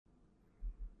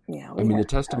Yeah. I mean, the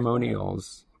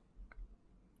testimonials,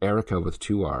 Erica with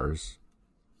 2 R's,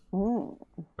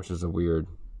 which is a weird.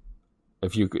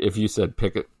 If you said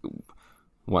pick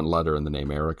one letter in the name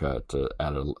Erica to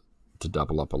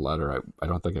double up a letter, I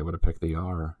don't think I would have picked the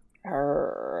R.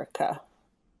 Erica.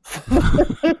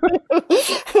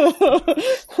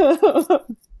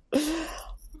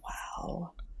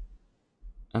 Wow.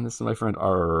 And this is my friend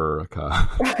Erica.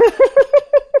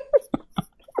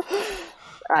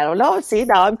 I don't know. See,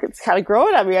 now it's kind of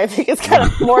growing on me. I think it's kind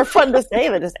of more fun to say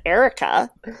than just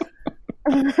Erica.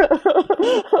 Kind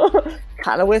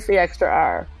of with the extra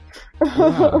R.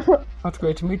 Yeah. That's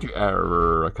great to meet you,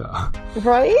 Erica.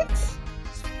 Right?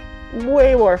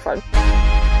 Way more fun.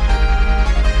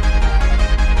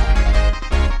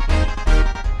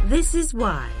 This is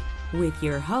Why, with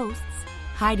your hosts,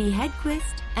 Heidi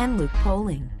Hedquist and Luke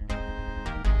Poling.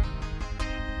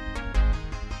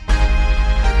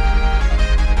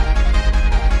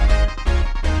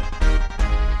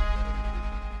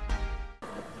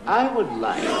 I would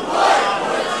like,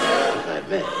 if I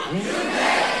may,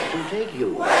 to take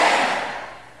you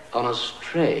on a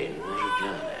strange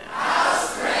journey. How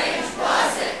strange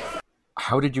was it?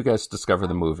 How did you guys discover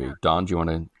the movie? Dawn, do you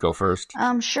want to go first?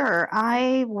 Sure.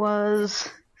 I was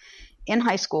in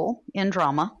high school in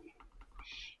drama,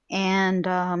 and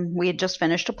we had just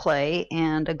finished a play,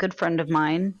 and a good friend of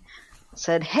mine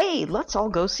said, "Hey, let's all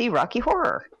go see Rocky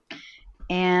Horror."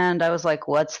 And I was like,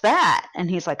 "What's that?" And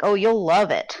he's like, "Oh, you'll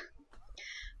love it."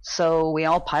 So we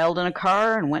all piled in a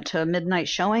car and went to a midnight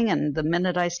showing, and the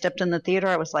minute I stepped in the theater,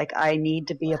 I was like, I need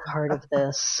to be a part of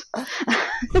this.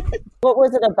 What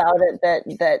was it about it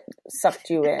that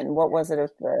sucked you in? What was it of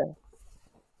the...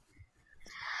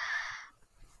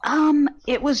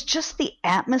 It was just the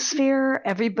atmosphere.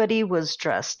 Everybody was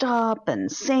dressed up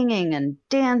and singing and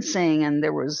dancing, and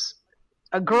there was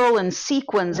a girl in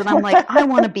sequins, and I'm like, I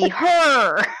want to be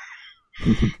her.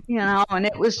 And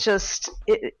it was just,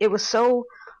 it was so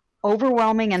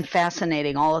overwhelming and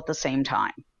fascinating all at the same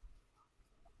time.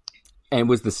 And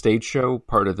was the stage show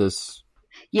part of this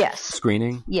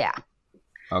screening? Yeah.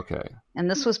 Okay. And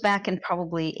this was back in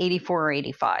probably 84 or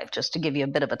 85, just to give you a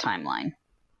bit of a timeline.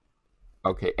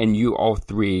 Okay. And you all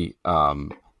three have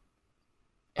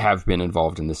been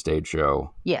involved in the stage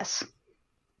show? Yes.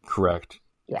 Correct?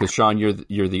 Yeah. Because Sean,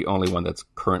 you're the only one that's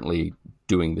currently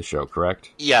doing the show,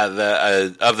 correct? Yeah,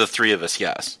 of the three of us,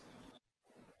 yes.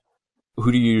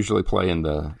 Who do you usually play in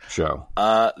the show?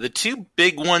 The two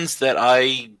big ones that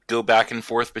I go back and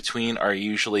forth between are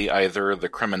usually either the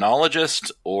criminologist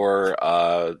or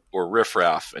Riff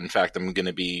Raff. In fact, I'm going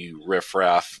to be Riff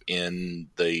Raff in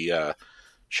the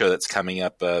show that's coming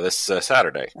up this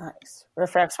Saturday. Nice.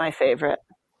 Riff Raff's my favorite.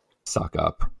 Suck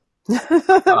up. No,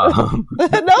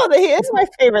 he is my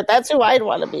favorite. That's who I'd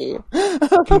want to be.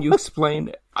 Can you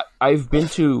explain? I've been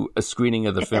to a screening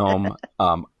of the film,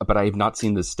 but I have not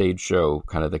seen the stage show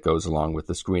kind of that goes along with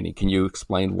the screening. Can you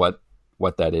explain what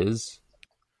that is?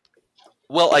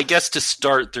 Well, I guess to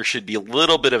start, there should be a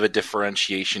little bit of a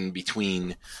differentiation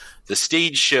between the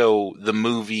stage show, the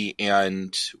movie,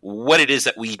 and what it is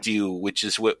that we do, which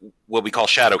is what we call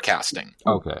shadow casting.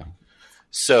 Okay.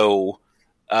 So...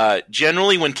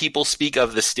 generally, when people speak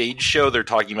of the stage show, they're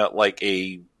talking about like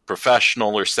a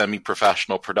professional or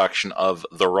semi-professional production of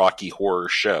the Rocky Horror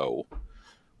Show,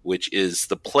 which is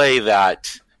the play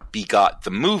that begot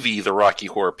the movie, the Rocky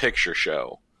Horror Picture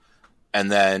Show.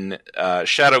 And then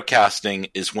shadow casting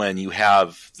is when you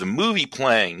have the movie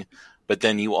playing, but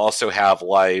then you also have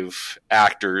live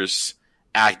actors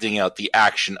acting out the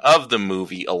action of the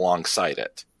movie alongside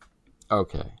it.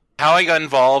 Okay. How I got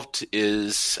involved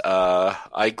is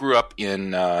I grew up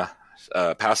in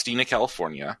Pasadena,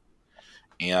 California,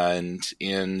 and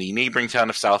in the neighboring town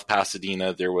of South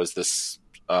Pasadena, there was this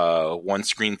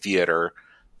one-screen theater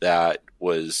that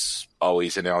was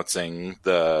always announcing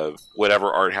the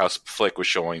whatever art house flick was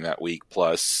showing that week,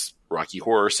 plus Rocky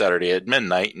Horror Saturday at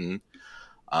midnight. And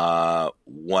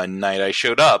one night I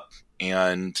showed up,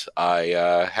 and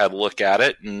I had a look at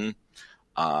it, and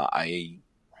I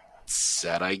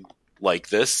said, I like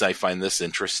this, I find this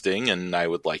interesting, and I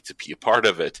would like to be a part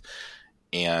of it.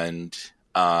 And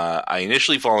I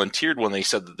initially volunteered when they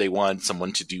said that they wanted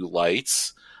someone to do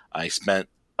lights. I spent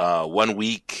 1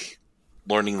 week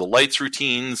learning the lights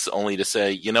routines, only to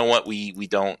say, you know what, we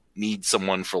don't need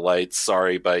someone for lights,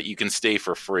 sorry, but you can stay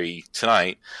for free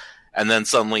tonight. And then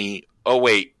suddenly, oh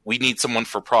wait, we need someone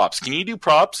for props. Can you do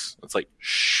props? It's like,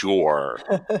 sure.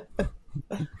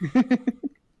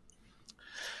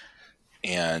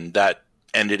 And that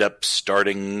ended up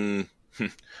starting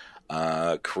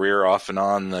a career off and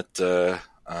on that,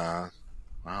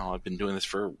 I've been doing this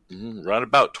for right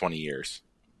about 20 years.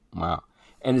 Wow.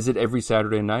 And is it every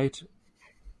Saturday night?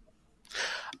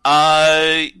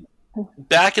 Back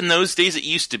in those days, it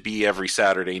used to be every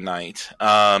Saturday night.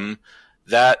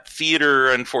 That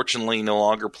theater, unfortunately, no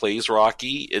longer plays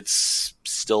Rocky. It's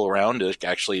still around.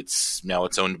 Actually, it's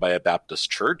owned by a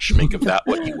Baptist church. Make of that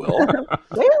what you will.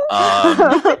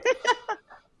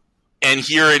 And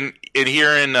here in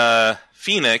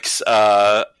Phoenix,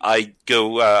 I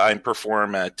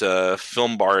perform at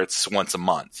Film Bar. It's once a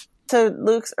month. To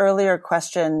Luke's earlier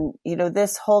question,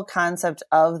 this whole concept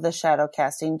of the shadow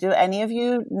casting, do any of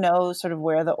you know sort of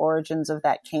where the origins of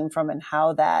that came from and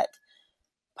how that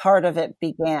part of it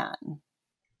began?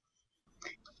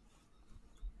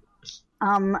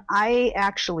 I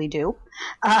actually do.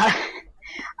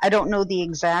 I don't know the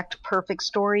exact perfect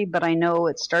story, but I know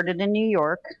it started in New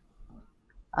York.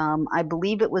 I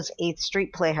believe it was 8th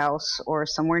Street Playhouse or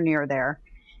somewhere near there.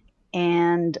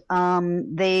 And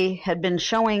they had been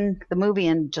showing the movie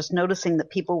and just noticing that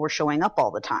people were showing up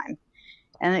all the time.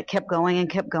 And it kept going,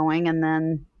 and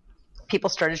then people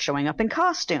started showing up in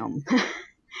costume.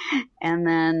 And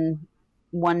then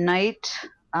one night,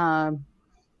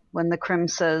 when the Crim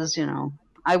says,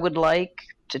 I would like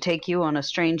to take you on a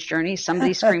strange journey,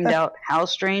 somebody screamed out, how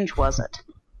strange was it?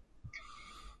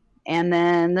 And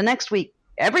then the next week,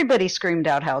 everybody screamed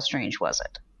out, how strange was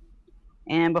it?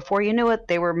 And before you knew it,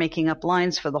 they were making up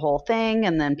lines for the whole thing,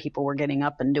 and then people were getting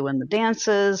up and doing the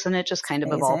dances, and it just kind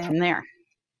of evolved from there.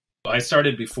 I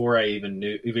started before I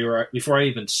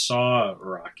even saw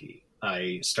Rocky.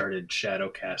 I started shadow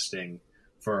casting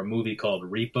for a movie called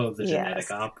Repo, the Genetic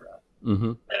Opera,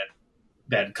 that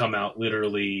had come out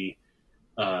literally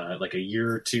like a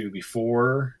year or two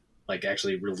before, like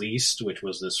actually released, which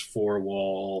was this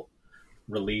 4-wall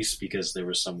release because there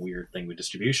was some weird thing with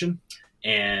distribution.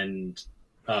 And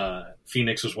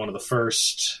Phoenix was one of the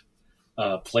first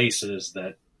places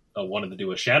that wanted to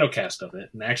do a shadow cast of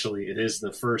it. And actually, it is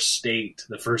the first city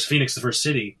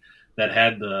that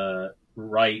had the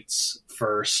rights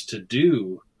first to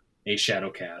do a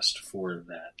shadow cast for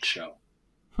that show.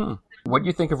 What do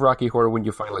you think of Rocky Horror when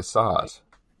you finally saw it?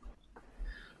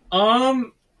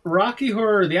 Rocky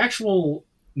Horror, the actual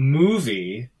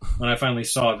movie, when I finally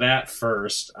saw that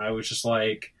first, I was just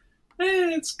like,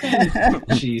 it's kind of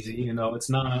cheesy, it's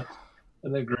not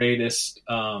the greatest.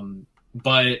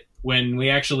 But when I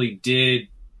actually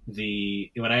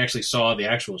saw the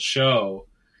actual show,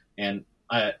 and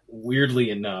weirdly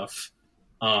enough,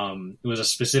 it was a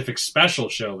specific special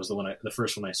show. It was the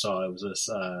first one I saw. It was this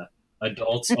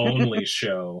adults only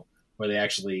show where they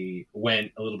actually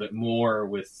went a little bit more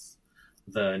with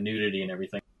the nudity and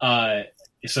everything.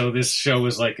 So this show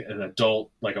was like a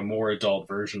more adult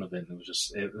version of it. And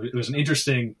it was an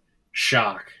interesting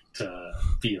shock to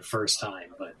be a first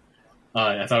time, but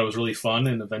I thought it was really fun.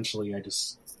 And eventually I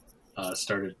just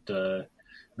started to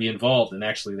be involved. And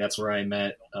actually that's where I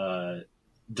met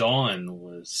Dawn,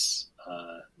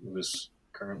 was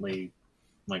currently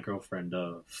my girlfriend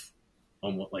of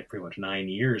almost like pretty much 9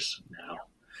 years now.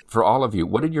 For all of you,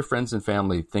 what did your friends and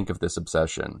family think of this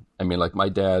obsession? I mean, like my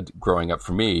dad growing up,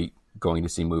 for me, going to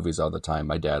see movies all the time,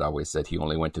 my dad always said he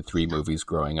only went to 3 movies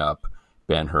growing up,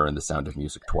 Ben-Hur and The Sound of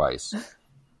Music twice.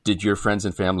 Did your friends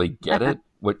and family get it?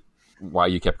 Why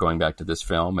you kept going back to this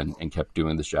film and kept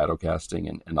doing the shadow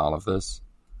casting and all of this?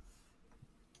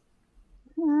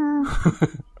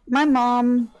 My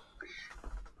mom,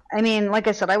 I mean, like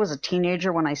I said, I was a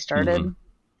teenager when I started,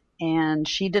 and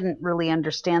she didn't really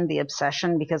understand the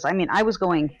obsession because, I mean, I was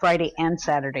going Friday and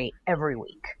Saturday every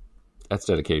week. That's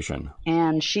dedication.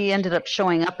 And she ended up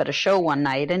showing up at a show one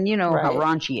night, and you know how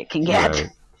raunchy it can get. Right.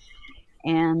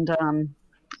 And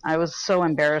I was so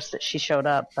embarrassed that she showed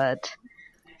up, but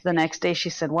the next day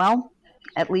she said, well,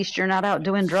 at least you're not out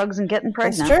doing drugs and getting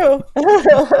pregnant. That's true.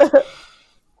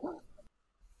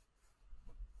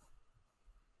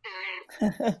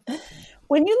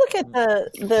 When you look at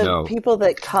the people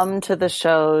that come to the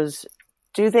shows,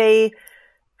 do they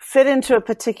fit into a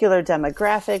particular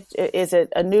demographic? Is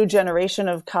it a new generation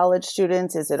of college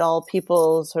students? Is it all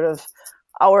people sort of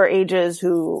our ages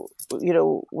who,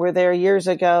 were there years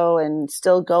ago and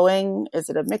still going? Is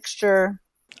it a mixture?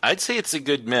 I'd say it's a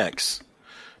good mix,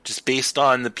 just based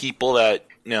on the people that,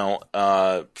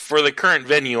 for the current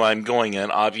venue I'm going in,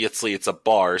 obviously it's a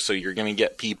bar, so you're going to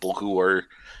get people who are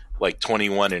like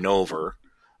 21 and over.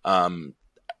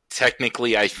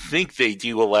 Technically, I think they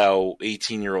do allow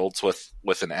 18-year-olds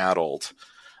with an adult,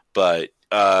 but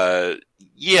it's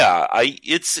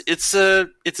a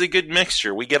good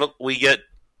mixture. We get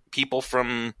people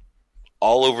from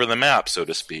all over the map, so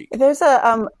to speak. There's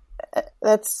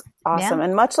That's awesome. Yeah.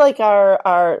 And much like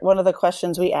our one of the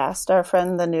questions we asked our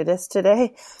friend the nudist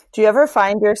today, do you ever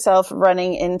find yourself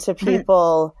running into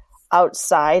people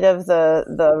outside of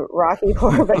the Rocky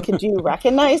Horror? But could you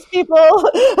recognize people?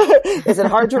 Is it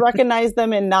hard to recognize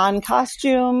them in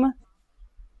non-costume?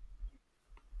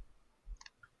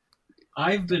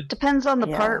 Depends on the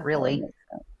part, really.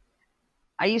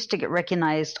 I used to get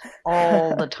recognized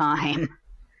all the time,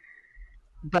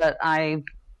 but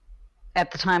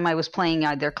at the time I was playing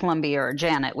either Columbia or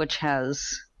Janet, which has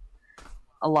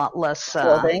a lot less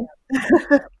clothing.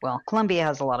 Well, Columbia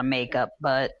has a lot of makeup,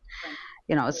 but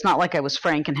it's not like I was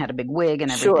Frank and had a big wig and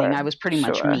everything. Sure. I was pretty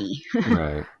much me.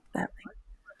 Right.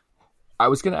 I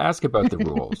was going to ask about the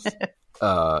rules.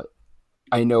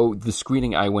 I know the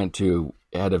screening I went to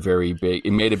had it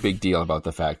made a big deal about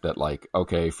the fact that, like,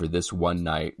 okay, for this one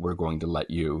night, we're going to let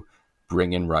you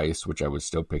bring in rice, which I was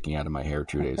still picking out of my hair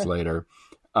 2 days later,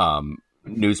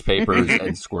 newspapers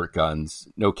and squirt guns,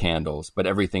 no candles, but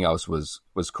everything else was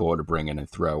cool to bring in and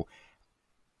throw.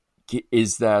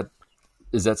 Is that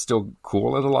still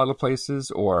cool at a lot of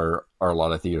places, or are a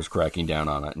lot of theaters cracking down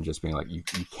on it and just being like, you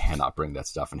cannot bring that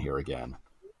stuff in here again?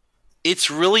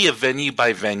 It's really a venue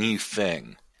by venue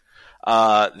thing.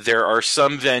 There are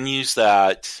some venues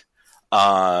that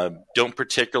don't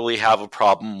particularly have a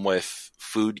problem with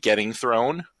food getting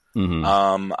thrown.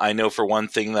 Mm-hmm. I know for one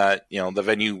thing that, the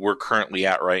venue we're currently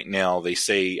at right now, they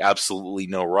say absolutely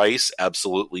no rice,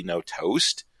 absolutely no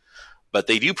toast, but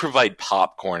they do provide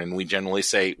popcorn, and we generally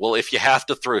say, well, if you have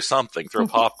to throw something, throw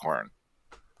popcorn.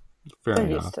 Fair They're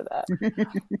enough. used to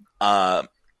that.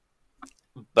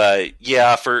 But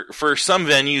yeah, for some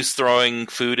venues, throwing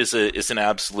food is an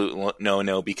absolute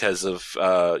no because of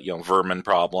vermin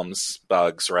problems,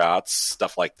 bugs, rats,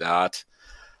 stuff like that.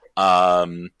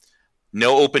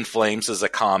 No open flames is a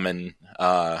common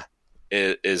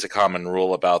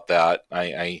rule about that.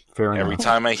 Every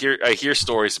time I hear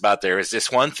stories about there is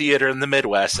this one theater in the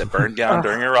Midwest that burned down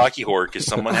during a Rocky Horror because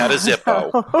someone had a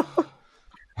Zippo.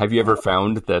 Have you ever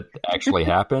found that actually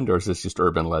happened, or is this just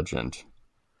urban legend?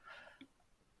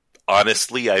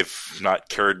 Honestly, I've not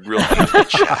cared real much to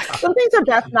check. Some things are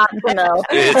best not to know.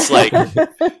 It's like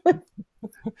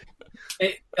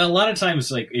a lot of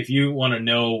times, like, if you want to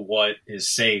know what is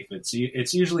safe, it's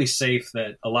usually safe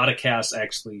that a lot of casts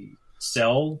actually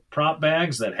sell prop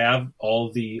bags that have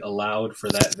all the allowed for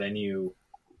that venue.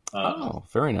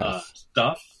 Very nice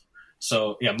stuff.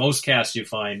 So yeah, most casts you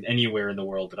find anywhere in the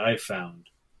world that I've found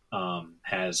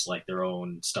has like their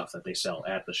own stuff that they sell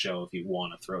at the show. If you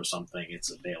want to throw something,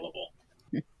 it's available.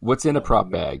 What's in a prop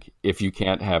bag if you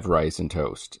can't have rice and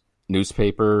toast?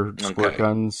 Newspaper, squirt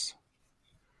guns?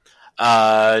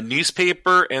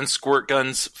 Newspaper and squirt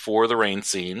guns for the rain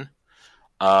scene.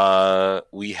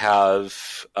 We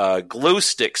have glow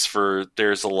sticks for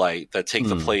There's a Light that take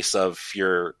the place of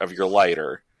your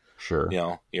lighter. Sure.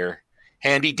 Your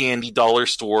handy dandy dollar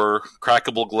store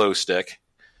crackable glow stick.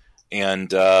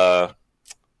 And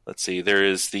let's see,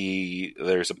 there's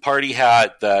a party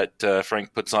hat that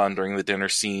Frank puts on during the dinner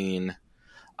scene.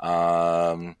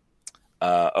 There's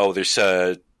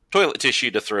toilet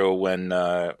tissue to throw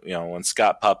when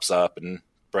Scott pops up and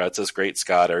Brad says, "Great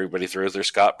Scott!" Everybody throws their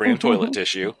Scott brand toilet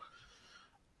tissue.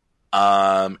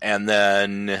 And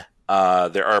then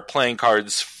there are playing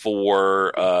cards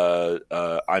for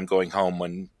 "I'm Going Home"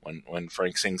 when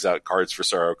Frank sings out "Cards for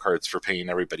Sorrow, Cards for Pain."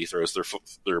 Everybody throws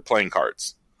their playing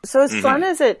cards. So as fun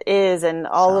as it is, and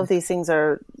all of these things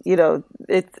are,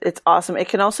 it's awesome. It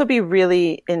can also be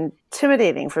really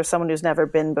intimidating for someone who's never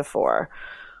been before.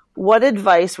 What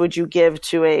advice would you give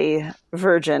to a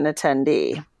virgin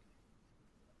attendee?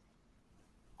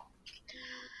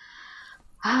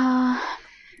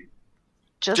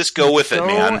 Just go with it,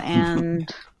 man.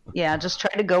 And just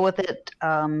try to go with it.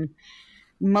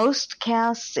 Most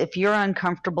casts, if you're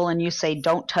uncomfortable and you say,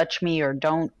 "Don't touch me" or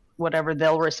 "Don't whatever,"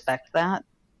 they'll respect that.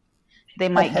 They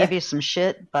might give you some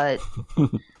shit, but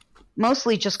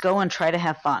mostly just go and try to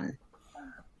have fun.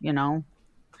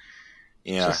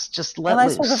 Yeah, just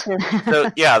let loose.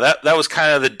 So, yeah, that was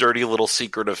kind of the dirty little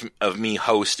secret of me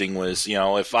hosting was,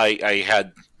 if I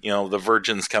had the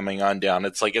virgins coming on down,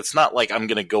 it's not like I'm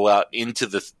going to go out into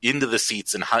the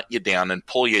seats and hunt you down and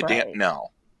pull you down.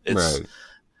 No, it's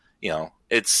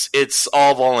it's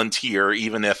all volunteer.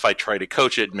 Even if I try to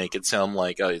coach it and make it sound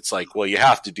like it's like, well, you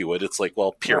have to do it. It's like,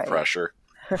 well, peer pressure.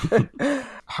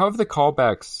 How have the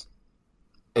callbacks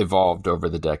evolved over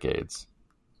the decades?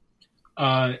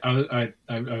 I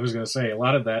was going to say a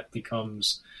lot of that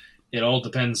becomes. It all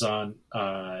depends on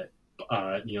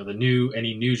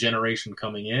any new generation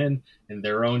coming in and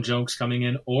their own jokes coming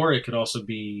in, or it could also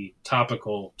be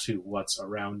topical to what's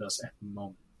around us at the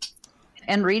moment.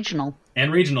 And regional.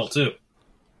 And regional, too.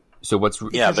 So what's... the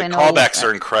callbacks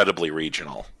are incredibly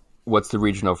regional. What's the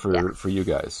regional for you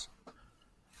guys?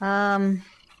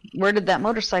 Where did that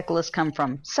motorcyclist come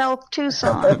from? South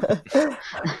Tucson.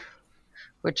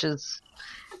 Which is,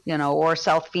 or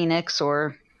South Phoenix,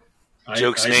 or...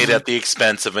 Jokes made at the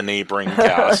expense of a neighboring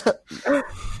cast.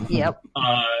 Yep.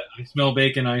 I smell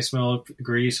bacon, I smell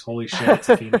grease. Holy shit, it's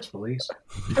the Phoenix Police.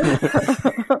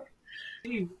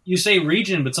 You say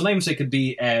region, but sometimes it could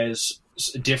be as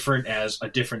different as a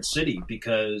different city,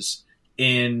 because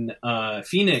in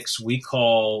Phoenix, we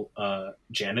call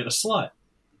Janet a slut.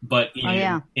 But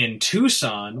in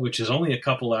Tucson, which is only a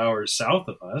couple hours south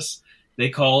of us, they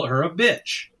call her a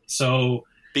bitch. So...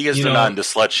 Because they're not into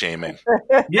slut shaming.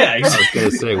 Yeah, exactly. I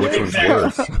was going to say, which one's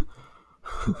worse?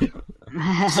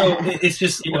 So it's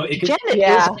just, it could... Janet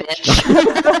is a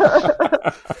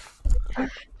bitch.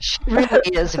 She really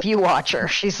is, if you watch her.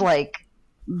 She's like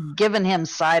giving him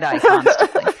side-eye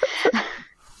constantly.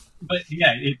 But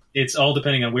yeah, it's all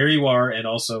depending on where you are and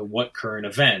also what current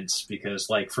events. Because,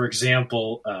 like, for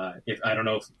example, I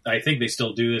think they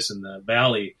still do this in the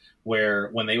Valley, where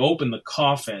when they open the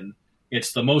coffin,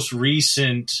 it's the most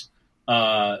recent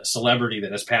celebrity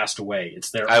that has passed away.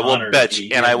 It's their honor. I will bet you,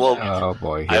 and I will. Oh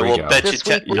boy! I will bet you.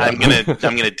 I'm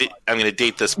gonna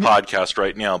date this podcast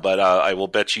right now, but I will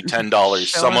bet you $10.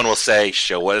 Someone will say,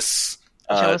 "Show us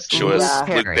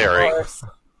Luke Perry."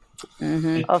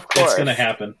 Of course, it's gonna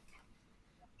happen.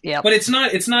 Yeah, but it's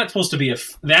not supposed to be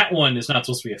that one is not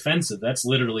supposed to be offensive. That's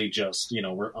literally just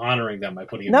we're honoring them by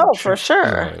putting it. No, for sure.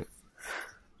 Right.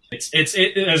 It's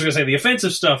I was gonna say the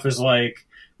offensive stuff is like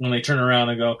when they turn around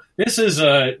and go, "This is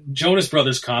a Jonas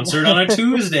Brothers concert on a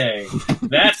Tuesday."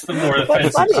 That's the more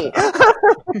offensive stuff.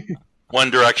 One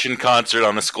Direction concert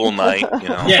on a school night.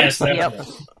 Yes. Yep.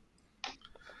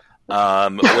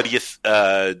 What do you?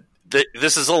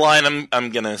 This is a line I'm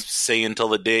gonna say until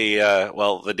the day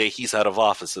the day he's out of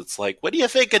office. It's like, what do you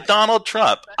think of Donald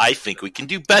Trump? I think we can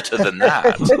do better than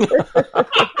that.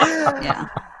 Yeah.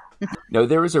 No,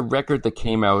 there was a record that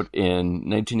came out in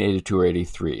 1982 or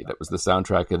 83 that was the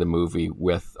soundtrack of the movie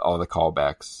with all the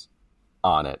callbacks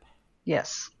on it.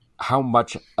 Yes. How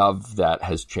much of that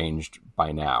has changed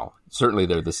by now? Certainly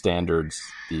they're the standards,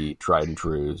 the tried and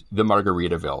trues, the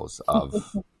Margaritavilles of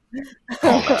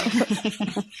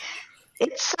callbacks.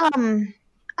 It's,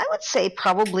 I would say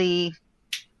probably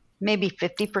maybe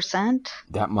 50%.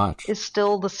 That much. Is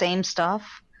still the same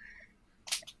stuff.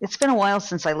 It's been a while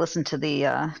since I listened to the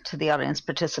audience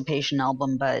participation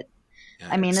album, but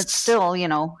I mean, it's still,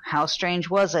 How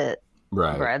Strange Was It?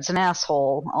 Right. Brad's an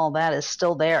Asshole. All that is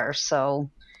still there.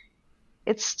 So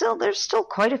there's still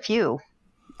quite a few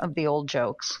of the old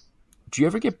jokes. Do you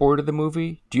ever get bored of the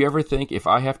movie? Do you ever think, if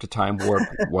I have to time warp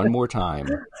one more time?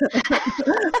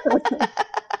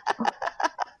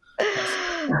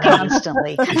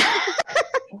 Constantly.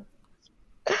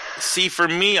 See, for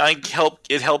me, it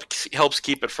helps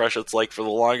keep it fresh. It's like, for the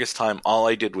longest time, all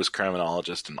I did was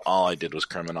Criminologist, and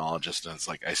it's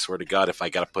like, I swear to God, if I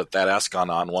got to put that Ascon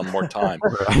on one more time.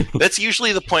 Right. That's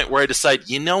usually the point where I decide,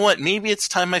 you know what, maybe it's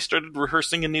time I started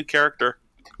rehearsing a new character.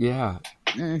 Yeah.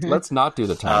 Mm-hmm. Let's not do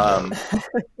the time.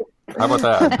 How about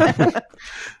that?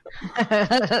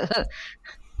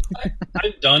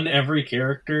 I've done every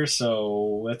character,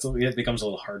 so it becomes a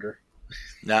little harder.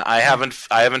 Now, I haven't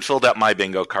filled out my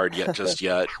bingo card just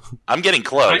yet. I'm getting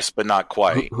close, but not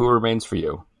quite. Who remains for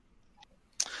you?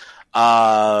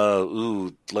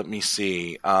 Let me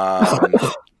see.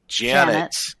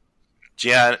 Janet.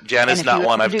 Janet's not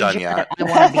one I've done yet. I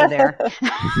want to be there.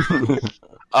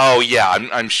 Oh yeah,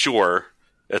 I'm sure.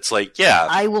 It's like, yeah,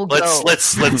 I will go.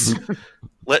 Let's go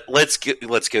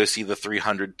see the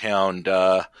 300-pound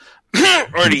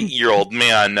 30-year-old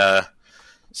man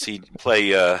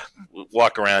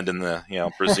walk around in the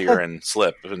brassiere and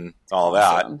slip and all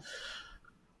that.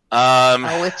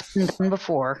 It's been done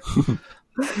before. Speaking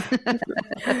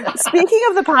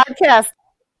of the podcast,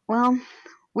 well,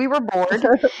 we were bored,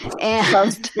 and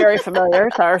sounds very familiar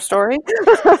to our story.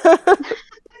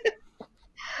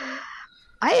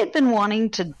 I had been wanting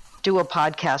to do a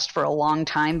podcast for a long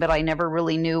time, but I never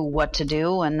really knew what to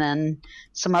do. And then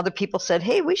some other people said,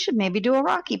 hey, we should maybe do a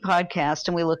Rocky podcast.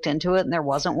 And we looked into it, and there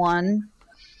wasn't one.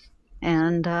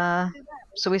 And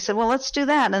so we said, well, let's do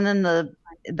that. And then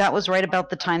that was right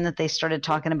about the time that they started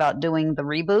talking about doing the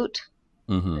reboot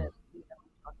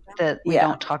that we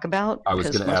don't talk about. I was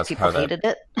going to ask how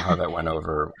that went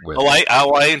over. With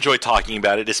I enjoy talking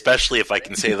about it, especially if I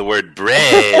can say the word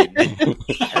bread.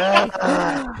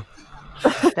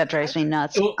 That drives me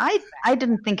nuts. I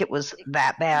didn't think it was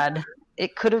that bad.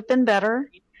 It could have been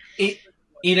better.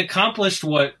 it accomplished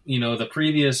what, the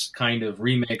previous kind of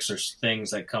remakes or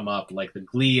things that come up, like the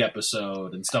Glee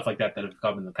episode and stuff like that have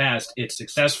come in the past. It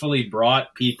successfully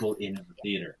brought people into the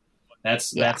theater.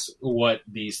 That's what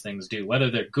these things do.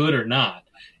 Whether they're good or not,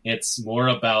 it's more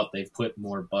about they've put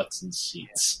more butts in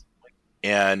seats.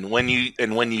 And when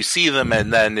you see them,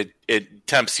 and then it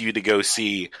tempts you to go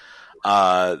see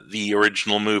the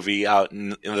original movie out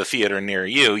in the theater near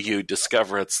you, you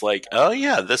discover it's like, oh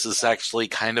yeah, this is actually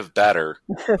kind of better.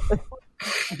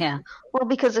 Yeah, well,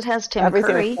 because it has Tim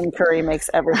everything Curry. With Tim Curry makes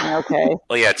everything okay.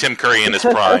 Well, yeah, Tim Curry in his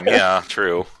prime. Yeah,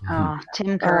 true.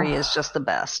 Tim Curry is just the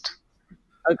best.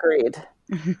 Agreed.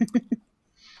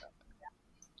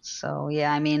 So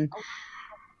yeah, I mean,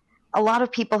 a lot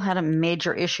of people had a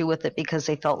major issue with it because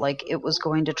they felt like it was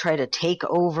going to try to take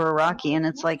over Rocky, and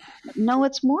it's like, no,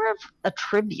 it's more of a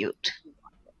tribute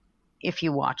if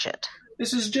you watch it.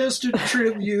 This is just a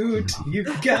tribute. You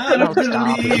gotta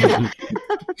believe.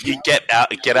 You get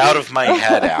out of my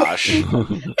head, Ash.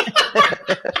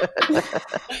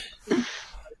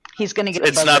 He's going to get.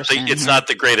 It's not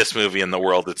the greatest movie in the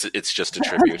world. It's just a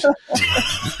tribute.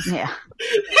 Yeah.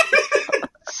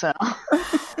 So.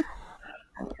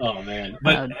 Oh man!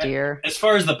 But oh dear. As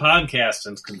far as the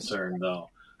podcast is concerned, though,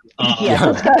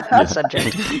 let's get that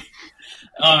subject.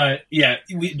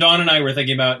 Dawn and I were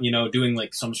thinking about doing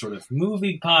like some sort of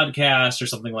movie podcast or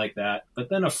something like that. But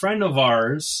then a friend of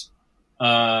ours,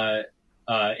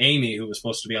 Amy, who was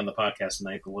supposed to be on the podcast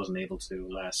tonight but wasn't able to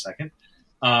last second,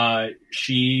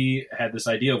 she had this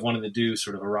idea of wanting to do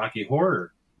sort of a Rocky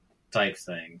Horror type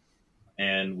thing,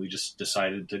 and we just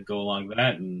decided to go along with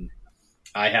that. And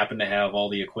I happen to have all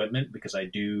the equipment because I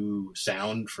do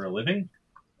sound for a living.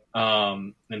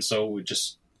 And so we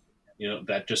just,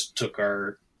 that just took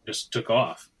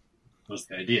off was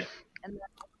the idea.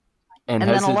 And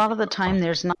then a lot of the time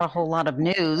there's not a whole lot of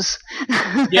news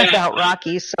about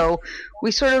Rocky. So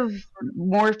we sort of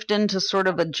morphed into sort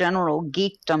of a general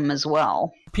geekdom as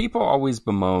well. People always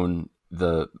bemoan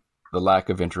the lack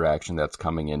of interaction that's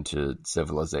coming into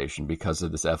civilization because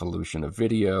of this evolution of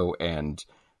video, and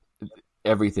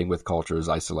everything with culture is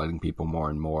isolating people more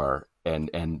and more,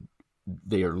 and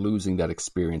they are losing that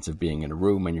experience of being in a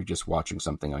room and you're just watching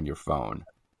something on your phone,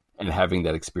 and having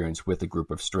that experience with a group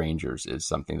of strangers is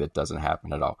something that doesn't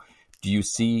happen at all. Do you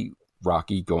see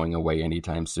Rocky going away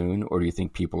anytime soon, or do you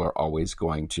think people are always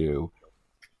going to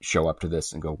show up to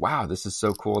this and go, wow, this is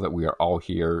so cool that we are all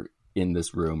here in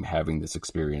this room having this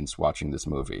experience watching this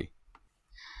movie?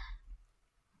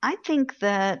 I think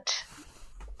that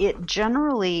it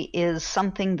generally is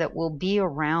something that will be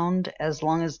around as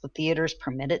long as the theaters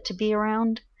permit it to be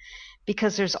around,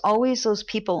 because there's always those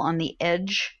people on the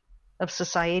edge of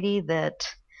society that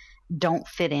don't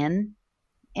fit in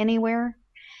anywhere,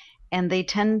 and they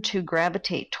tend to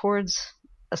gravitate towards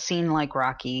a scene like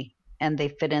Rocky, and they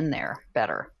fit in there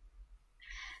better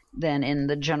than in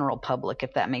the general public,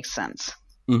 if that makes sense.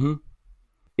 Mm-hmm.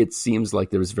 It seems like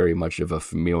there's very much of a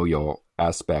familial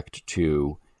aspect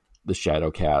to the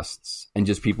Shadowcasts and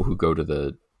just people who go to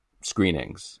the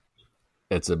screenings.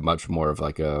 It's a much more of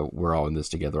like a, we're all in this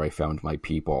together, I found my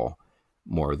people,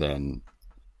 more than,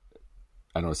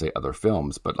 I don't want to say other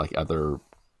films, but like other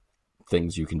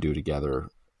things you can do together.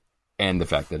 And the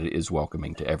fact that it is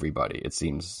welcoming to everybody. It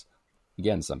seems,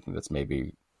 again, something that's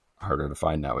maybe harder to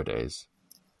find nowadays.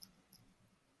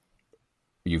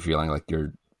 Are you feeling like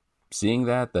you're seeing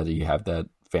that you have that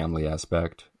family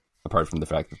aspect? Apart from the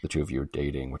fact that the two of you are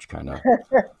dating, which kind of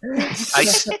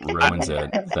ruins it.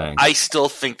 Thanks. I still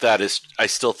think that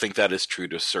is true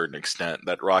to a certain extent.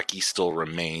 That Rocky still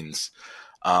remains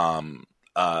a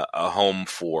home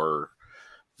for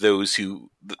those who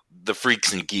the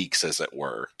freaks and geeks, as it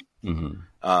were.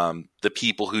 Mm-hmm. The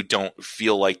people who don't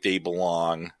feel like they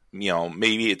belong.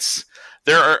 Maybe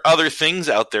there are other things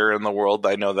out there in the world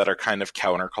I know that are kind of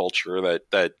counterculture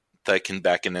that can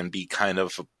beckon and be kind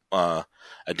of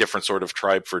a different sort of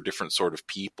tribe for a different sort of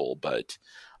people. But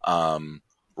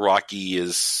Rocky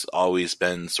has always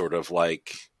been sort of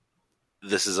like,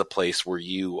 this is a place where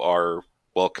you are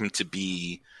welcome to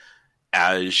be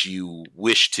as you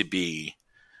wish to be,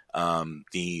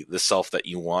 the self that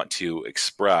you want to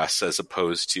express, as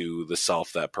opposed to the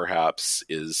self that perhaps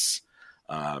is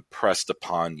pressed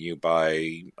upon you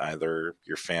by either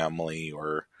your family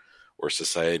or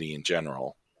society in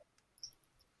general.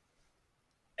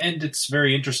 And it's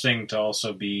very interesting to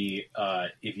also be,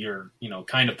 if you're,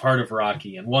 kind of part of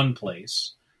Rocky in one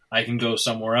place, I can go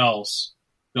somewhere else,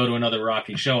 go to another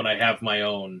Rocky show, and I have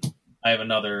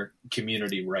another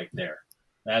community right there.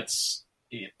 That's,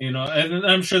 and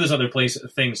I'm sure there's other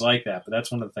things like that, but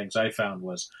that's one of the things I found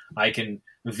was I can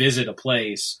visit a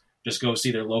place just go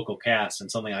see their local cast,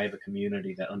 and suddenly I have a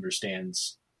community that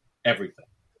understands everything.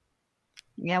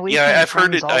 Yeah, I've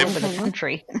heard it all over the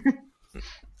country.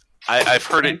 I've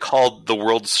heard it called the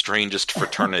world's strangest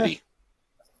fraternity.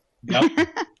 Yep.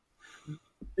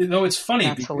 Though it's funny,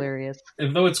 that's hilarious.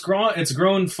 Though it's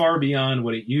grown far beyond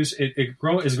what it used.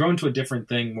 It's grown to a different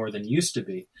thing more than it used to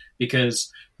be,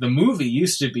 because the movie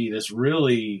used to be this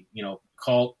really,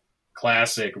 cult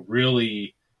classic,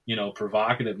 really,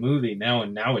 provocative movie.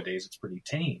 Nowadays it's pretty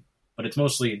tame, but it's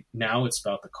mostly now it's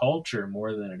about the culture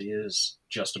more than it is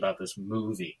just about this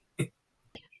movie.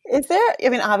 Is there? I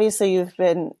mean, obviously you've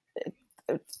been.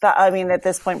 At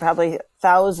this point, probably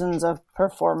thousands of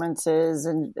performances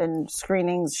and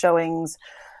screenings, showings.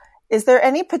 Is there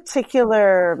any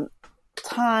particular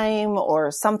time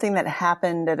or something that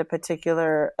happened at a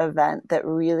particular event that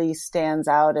really stands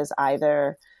out as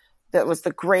either that was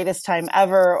the greatest time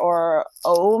ever or,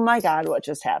 oh my God, what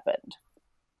just happened?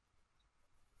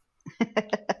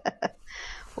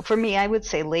 Well, for me, I would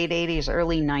say late 80s,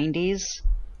 early 90s.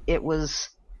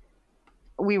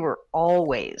 We were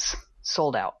always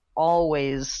sold out,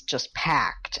 always just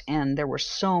packed, and there were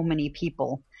so many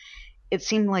people. It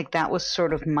seemed like that was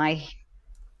sort of my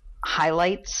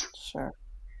highlights. Sure.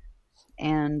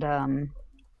 And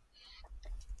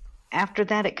after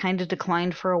that, it kind of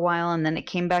declined for a while, and then it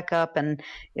came back up. And,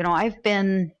 I've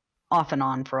been off and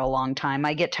on for a long time.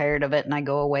 I get tired of it, and I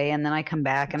go away, and then I come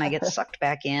back, and I get sucked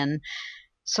back in.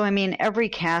 So, every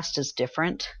cast is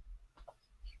different.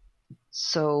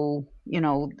 So,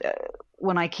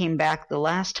 when I came back the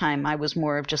last time, I was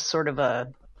more of just sort of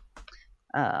a,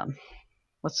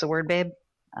 what's the word, babe?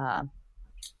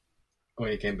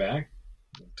 When you came back?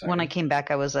 When I came back,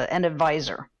 I was an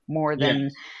advisor more than,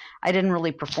 I didn't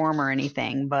really perform or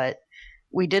anything, but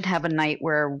we did have a night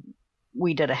where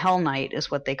we did a hell night, is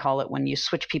what they call it, when you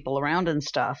switch people around and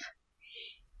stuff.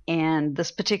 And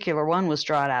this particular one was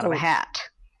drawn out of a hat.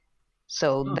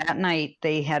 So that night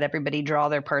they had everybody draw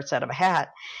their parts out of a hat.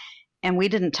 And we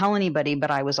didn't tell anybody, but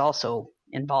I was also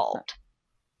involved.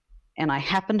 And I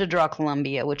happened to draw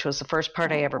Columbia, which was the first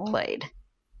part I ever played.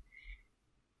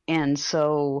 And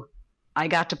so I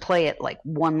got to play it like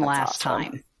one last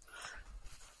time.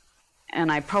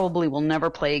 And I probably will never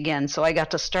play again. So I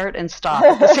got to start and stop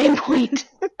at the same point.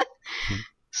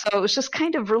 So it was just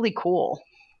kind of really cool.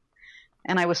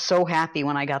 And I was so happy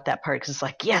when I got that part, because it's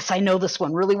like, yes, I know this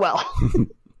one really well.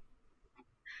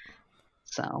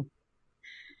 So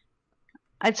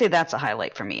I'd say that's a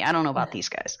highlight for me. I don't know about these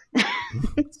guys.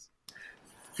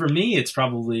 For me, it's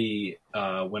probably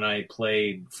when I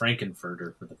played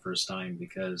Frankenfurter for the first time,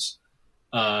 because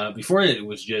before it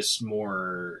was just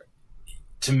more,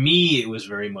 to me, it was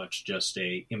very much just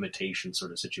a imitation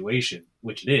sort of situation,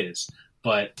 which it is.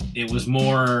 But it was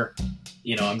more,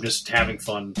 I'm just having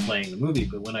fun playing the movie.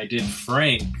 But when I did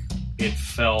Frank, it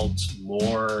felt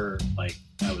more like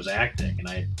I was acting, and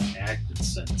I acted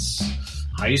since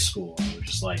high school. It was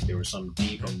just like there was some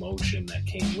deep emotion that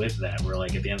came with that, where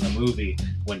like at the end of the movie,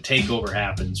 when takeover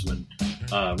happens, when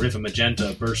Riff and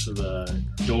Magenta burst through the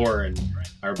door and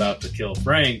are about to kill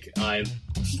Frank,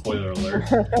 spoiler alert,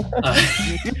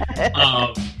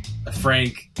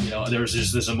 Frank, there was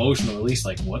just this emotional release,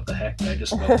 like, what the heck did I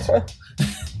just go through?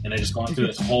 And I just gone through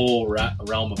this whole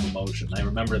realm of emotion. I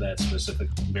remember that specific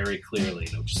very clearly.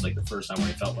 Just like the first time where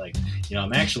I felt like,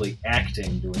 I'm actually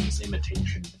acting, doing this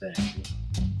imitation thing.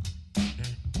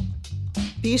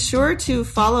 Be sure to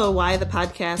follow Why the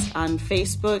Podcast on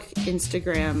Facebook,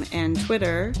 Instagram, and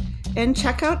Twitter, and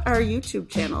check out our YouTube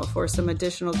channel for some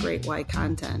additional great Why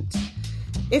content.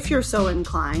 If you're so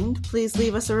inclined, please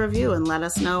leave us a review and let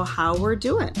us know how we're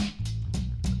doing.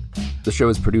 The show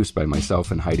is produced by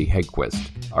myself and Heidi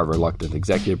Hegquist. Our reluctant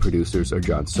executive producers are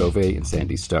John Sauvé and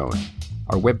Sandy Stone.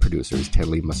 Our web producer is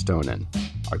Tenley Mustonen.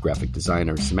 Our graphic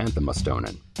designer is Samantha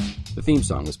Mustonen. The theme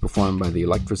song was performed by the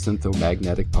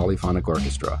Electrosyntho-Magnetic Polyphonic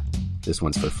Orchestra. This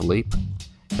one's for Philippe.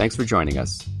 Thanks for joining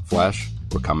us. Flash,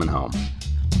 we're coming home.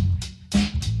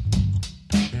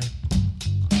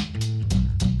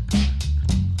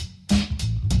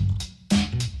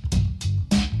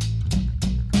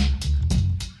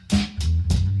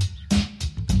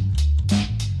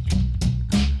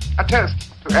 A toast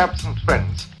to absent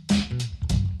friends.